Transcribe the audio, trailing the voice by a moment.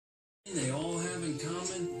They all have in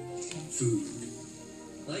common food.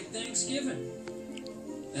 Like Thanksgiving.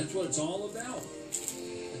 That's what it's all about.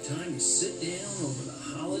 A time to sit down over the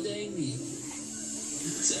holiday meal.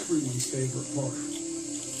 It's everyone's favorite part.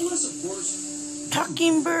 Plus, of course,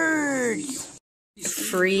 talking birds.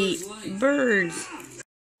 Free birds.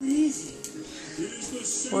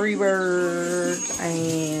 Free birds.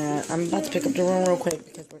 And I'm about to pick up the room real quick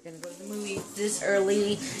because we're going to go to the movies this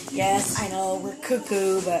early. Yes, I know, we're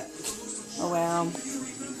cuckoo, but oh well.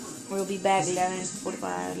 We'll be back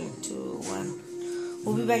 11:45 to 1.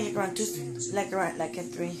 We'll be back like at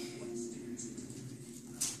 3.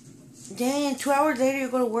 Dang, 2 hours later you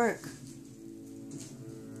go to work.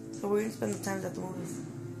 So we're going to spend the time at the movies.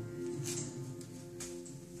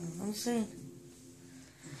 I'm saying.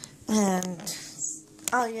 And,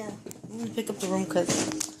 oh yeah, I'm going to pick up the room because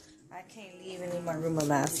I can't leave and leave my room a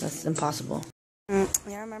mess. That's impossible. Yeah,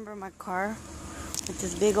 I remember my car with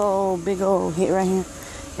this big old hit right here.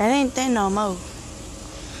 That ain't there no more.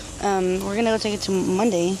 We're gonna go take it to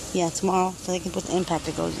Monday. Yeah, tomorrow, so they can put the impact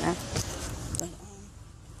that goes there. But,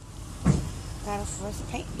 got a first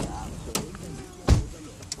paint job.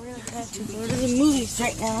 We're gonna head to go to the movies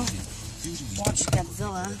right now. Watch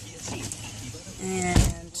Godzilla.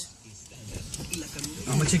 And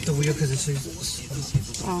I'm gonna check the wheel because it's.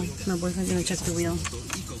 Oh, my boyfriend's gonna check the wheel.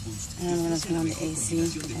 And I'm gonna turn on the AC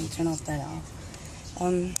and turn off that off.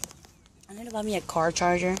 I need to buy me a car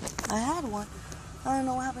charger. I had one. I don't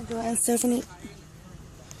know what happened to it. And Stephanie,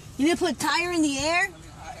 you need to put a tire in the air?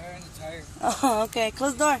 Air in the tire. Oh, okay.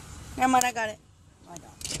 Close the door. Never mind, I got it.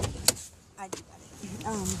 I do got it.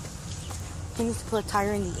 He needs to put a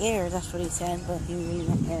tire in the air. That's what he said, but he really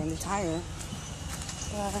meant air in the tire.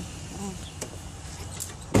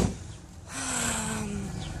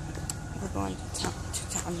 We're going to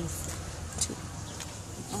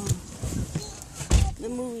the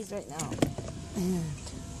movies right now. And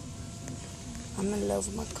I'm in love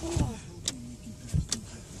with my car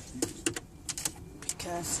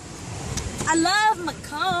because I love my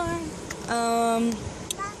car.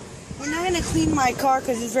 We're not gonna clean my car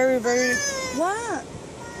because it's very what?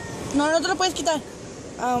 No te lo puedes quitar.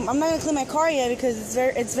 I'm not gonna clean my car yet because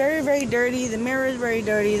it's very dirty. The mirror is very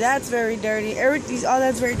dirty. That's very dirty. All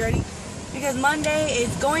that's very dirty. Because Monday is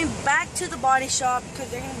going back to the body shop because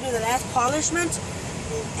they're gonna do the last polishment.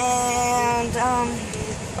 And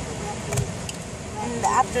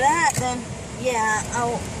after that, then, yeah,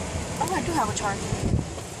 I do have a charger.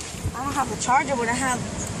 I don't have the charger, but I have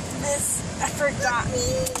this. I forgot.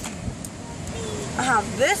 I have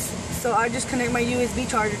this, so I just connect my USB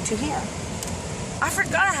charger to here. I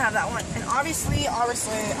forgot I have that one. And obviously, I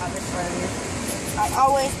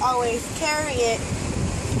always carry it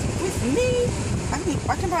with me. I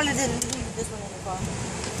can probably leave this one in the car.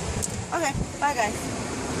 Okay, bye guys.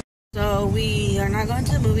 So we are not going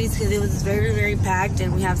to the movies because it was very packed,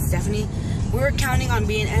 and we have Stephanie. We were counting on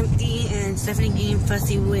being empty and Stephanie getting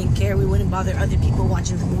fussy. We wouldn't care. We wouldn't bother other people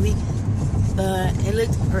watching the movie. But it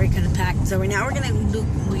looked very kind of packed. So right now we're gonna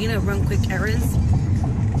run quick errands,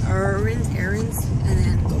 and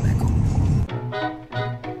then go back home.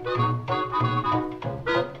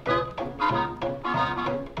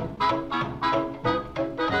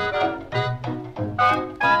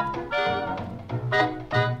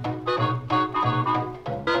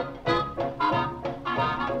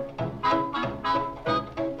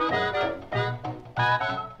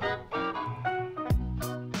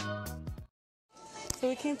 So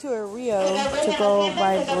we came to a Rio to go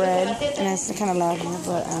buy bread, and it's kind of loud here,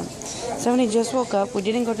 but somebody just woke up. We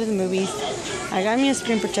didn't go to the movies. I got me a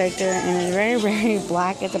screen protector, and it's very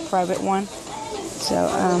black. It's a private one. So,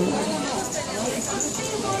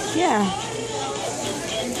 yeah.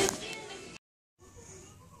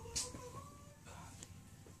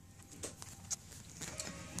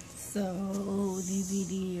 So, the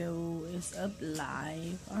video is up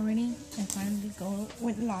live already. I finally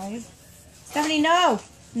went live. Stephanie, no!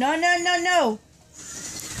 No!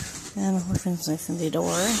 And my boyfriend's facing the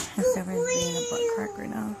door. And Stephanie's being a butt crack right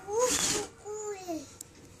now.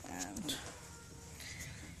 And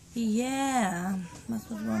yeah, that's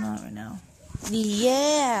what's going on right now.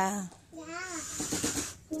 Yeah!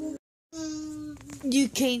 You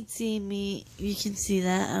can't see me. You can see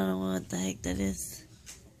that. I don't know what the heck that is.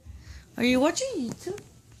 Are you watching YouTube?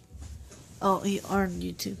 Oh, you are on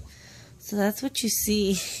YouTube. So that's what you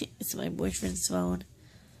see. It's my boyfriend's phone.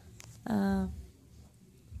 I'm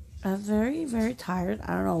very tired.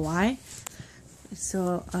 I don't know why.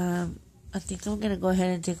 So, I think I'm gonna go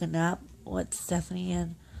ahead and take a nap with Stephanie,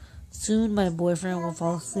 and soon my boyfriend will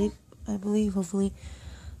fall asleep, I believe, hopefully.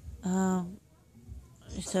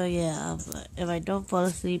 So yeah, if I don't fall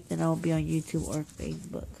asleep, then I'll be on YouTube or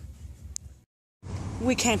Facebook.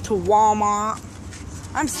 We came to Walmart.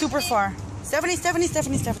 I'm super far. Stephanie.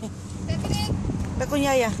 Ve con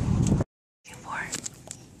Yaya.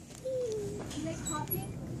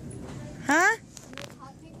 Huh?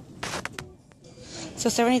 So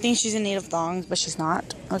Stephanie thinks she's in need of thongs, but she's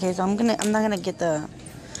not. Okay, so I'm not gonna get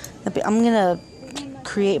I'm gonna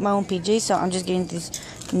create my own PJs. So I'm just getting these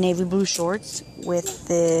navy blue shorts with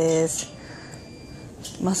this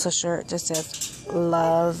muscle shirt that says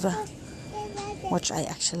love, which I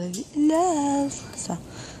actually love. So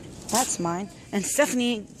that's mine. And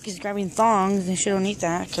Stephanie is grabbing thongs, and she don't need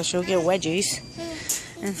that because she'll get wedgies.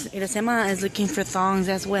 And Irasema is looking for thongs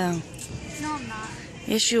as well. No, I'm not.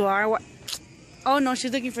 Yes, you are. What? Oh no,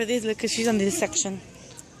 she's looking for this. Look, because she's on this section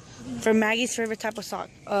for Maggie's favorite type of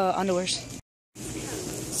underwears.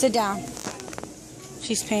 Sit down.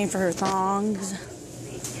 She's paying for her thongs.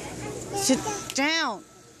 Sit down.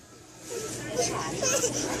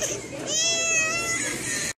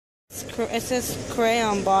 It says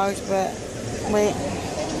crayon box, but wait.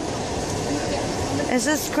 It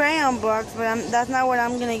says crayon box, but that's not what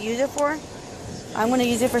I'm gonna use it for. I'm gonna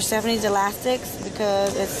use it for Stephanie's elastics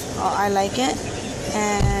because I like it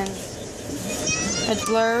and it's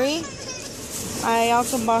blurry. I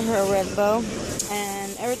also bought her a red bow,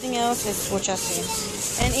 and everything else is what I see.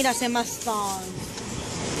 And Irasema's thong.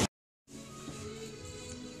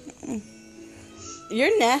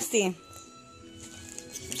 You're nasty.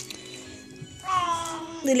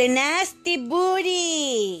 Little nasty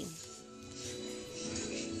booty.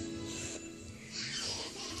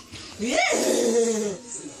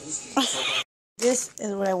 This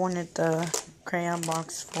is what I wanted the crayon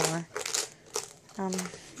box for.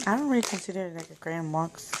 I don't really consider it like a crayon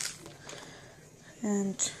box.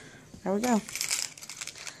 And there we go.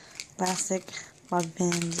 Elastic, bobby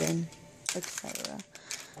pins, and etc.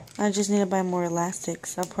 I just need to buy more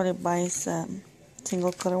elastics. I'll probably buy some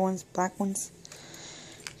single color ones, black ones.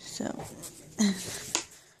 So,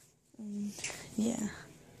 yeah.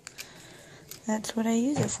 That's what I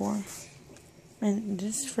use it for. And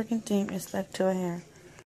this freaking thing is stuck to a hair.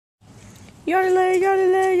 Yodelay,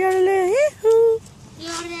 yodelay, yodelay, hee-hoo.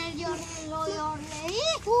 Yorle, yorle, yorle,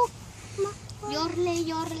 hee-hoo. Yorle,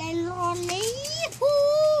 yorle, yorle,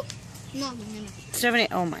 hee-hoo. No. 70.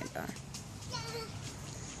 Oh my god.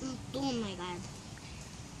 Oh my god.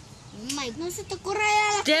 Oh my, no se te ocurre ir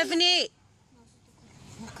a la Stephanie!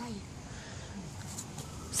 calle.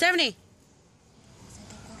 70.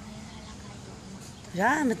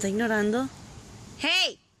 Ya, me está ignorando.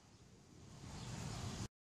 Hey!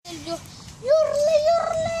 Yorle,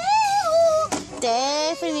 yorle,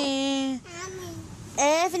 Stephanie!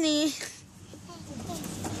 Stephanie!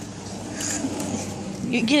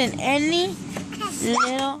 You're getting any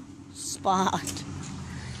little spot.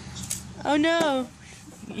 Oh no!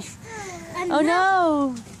 Oh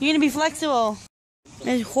no! You're gonna be flexible.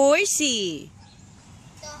 It's horsey.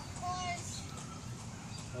 The horse.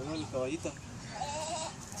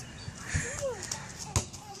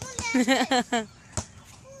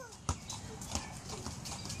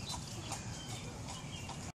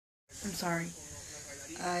 I'm sorry.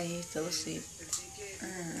 I fell asleep.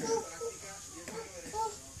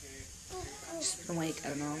 Just been awake, I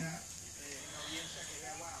don't know.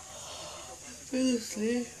 Fell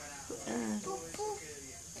asleep.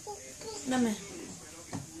 Dame.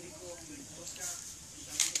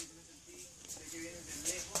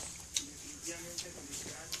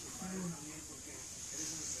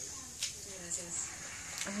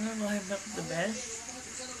 I'm gonna go ahead back to the bed.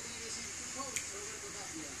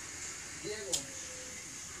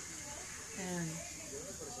 And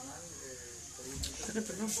look at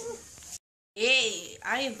the room. Yay!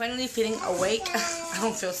 I am finally feeling awake. I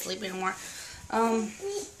don't feel sleepy anymore.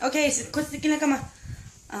 Okay, so quit in la cama.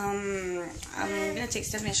 I'm gonna take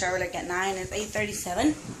Stephanie a shower like at 9. It's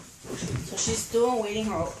 8:37. So she's still waiting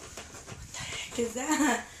her. What the heck is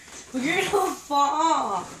that? You're gonna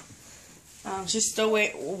fall. She's still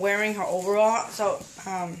wearing her overall. So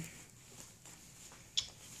what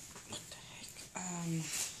the heck?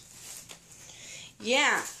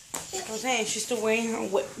 Yeah. Like I was saying, she's still wearing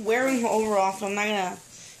her overall. So I'm not gonna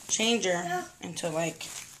change her until like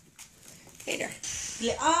later.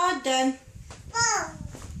 All done.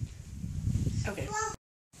 Okay.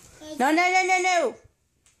 No.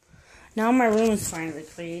 Now my room is finally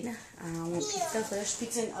clean. I want pizza. So there's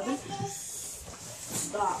pizza in the oven.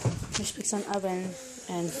 Stop. There's pizza in the oven.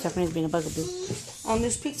 And Stephanie's being a bugaboo.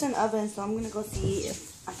 There's pizza in the oven. So I'm going to go see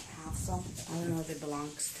if I can have some. I don't know if it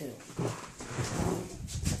belongs to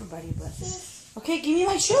everybody. But okay, give me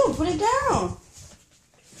my shoe. Put it down.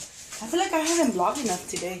 I feel like I haven't vlogged enough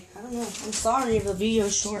today. I don't know. I'm sorry if the video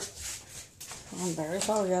is short. I'm very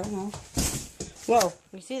sorry. I don't know. Whoa.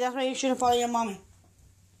 You see, that's why you shouldn't follow your mommy.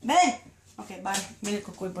 Ven. Okay, bye. Mira,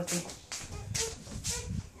 Coco, por ti.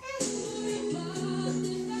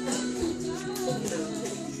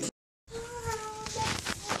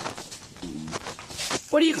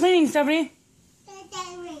 What are you cleaning, Stephanie?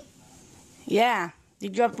 Yeah. You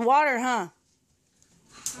dropped water, huh?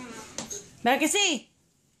 ¿Verdad que sí?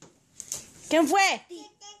 ¿Quién fue?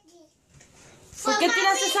 ¿Por qué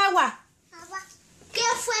tiraste agua? ¿Qué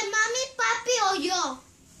fue, mami, papi o yo?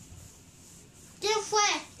 ¿Quién fue?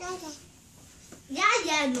 Ya,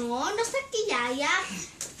 no sé qué ya.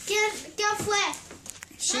 ¿Quién fue?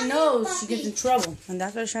 She Mami, knows papi. she gets in trouble, and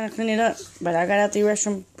that's why she's trying to clean it up. But I got out the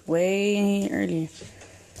restroom way earlier.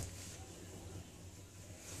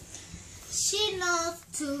 She knows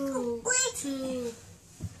to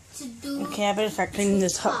do. Okay, I better start cleaning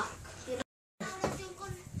this up.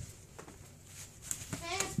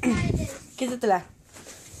 Quítatela.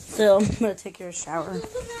 So I'm gonna take your shower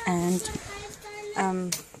and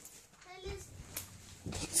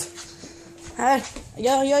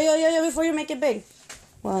yo before you make it big.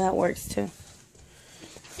 Well, that works too.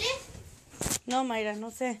 No, Mayra, no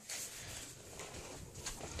sé.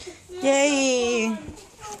 Yay.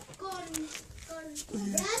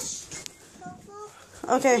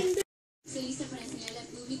 Okay.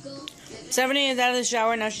 Stephanie is out of the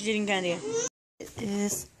shower, now she's eating candy. It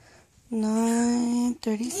is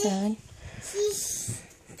 9:37.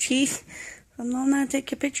 Chief, I'm not gonna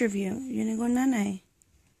take a picture of you. You're gonna go nana.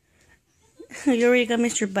 You already got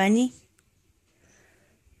Mr. Bunny?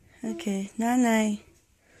 Okay, nana.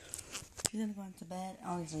 She's gonna go into bed.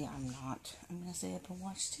 Obviously, I'm not. I'm gonna stay up and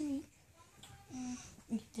watch TV.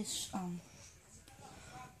 Eat this,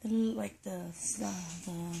 like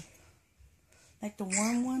the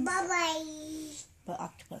worm one. Bye-bye. But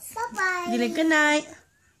octopus. Bye-bye. Dile good night.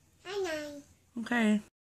 Night-night. Okay.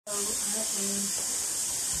 So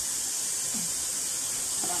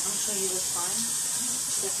I'll show you this time.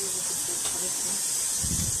 Definitely look at this everything.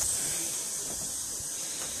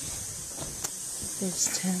 It's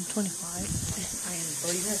 10:25 and I am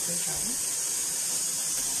 30 minutes late.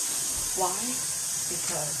 Why?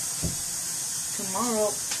 Because tomorrow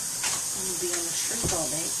I'm gonna be on the street all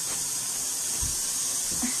day.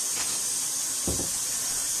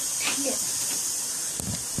 Dang it.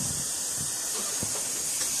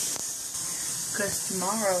 Because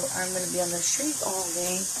tomorrow I'm going to be on the street all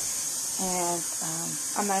day and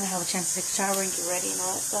I'm not going to have a chance to take a shower and get ready and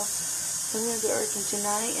all that stuff. So I'm going to do everything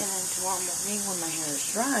tonight and then tomorrow morning when my hair is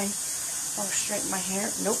dry, I'll straighten my hair.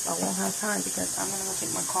 Nope, I won't have time because I'm going to go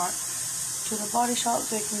take my car to the body shop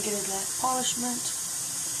so I can get it last polishment.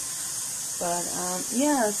 But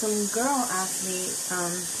yeah, some girl asked me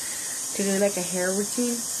to do like a hair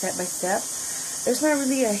routine step by step. It's not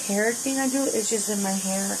really a hair thing I do, it's just that my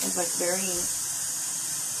hair is like very,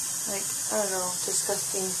 like, I don't know,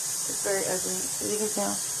 disgusting. It's very ugly, as you can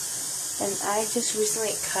tell. And I just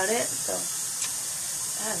recently cut it, so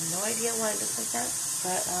I have no idea why it looks like that.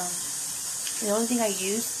 But the only thing I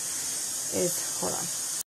use is, hold on.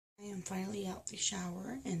 I am finally out the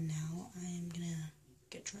shower, and now I am gonna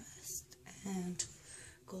get dressed and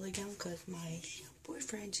go lay down because my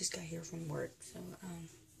boyfriend just got here from work. So I'm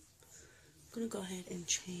gonna go ahead and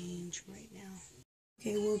change right now.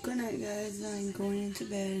 Okay, well, good night, guys. I'm going into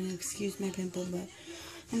bed, and excuse my pimple, but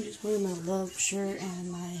I'm just wearing my love shirt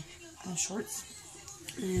and my shorts.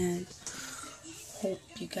 And hope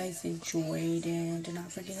you guys enjoyed, and do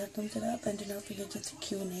not forget to thumbs it up, and do not forget to the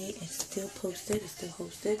Q&A. It's still posted, it's still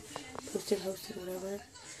hosted, hosted, whatever.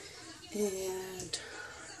 And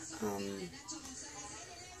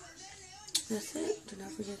that's it. Do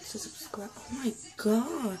not forget to subscribe. Oh my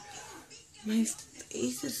god, my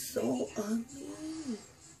face is so ugly.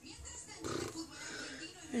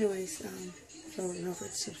 Anyways, so don't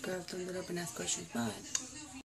forget to subscribe, thumbs it up, and ask questions. Bye.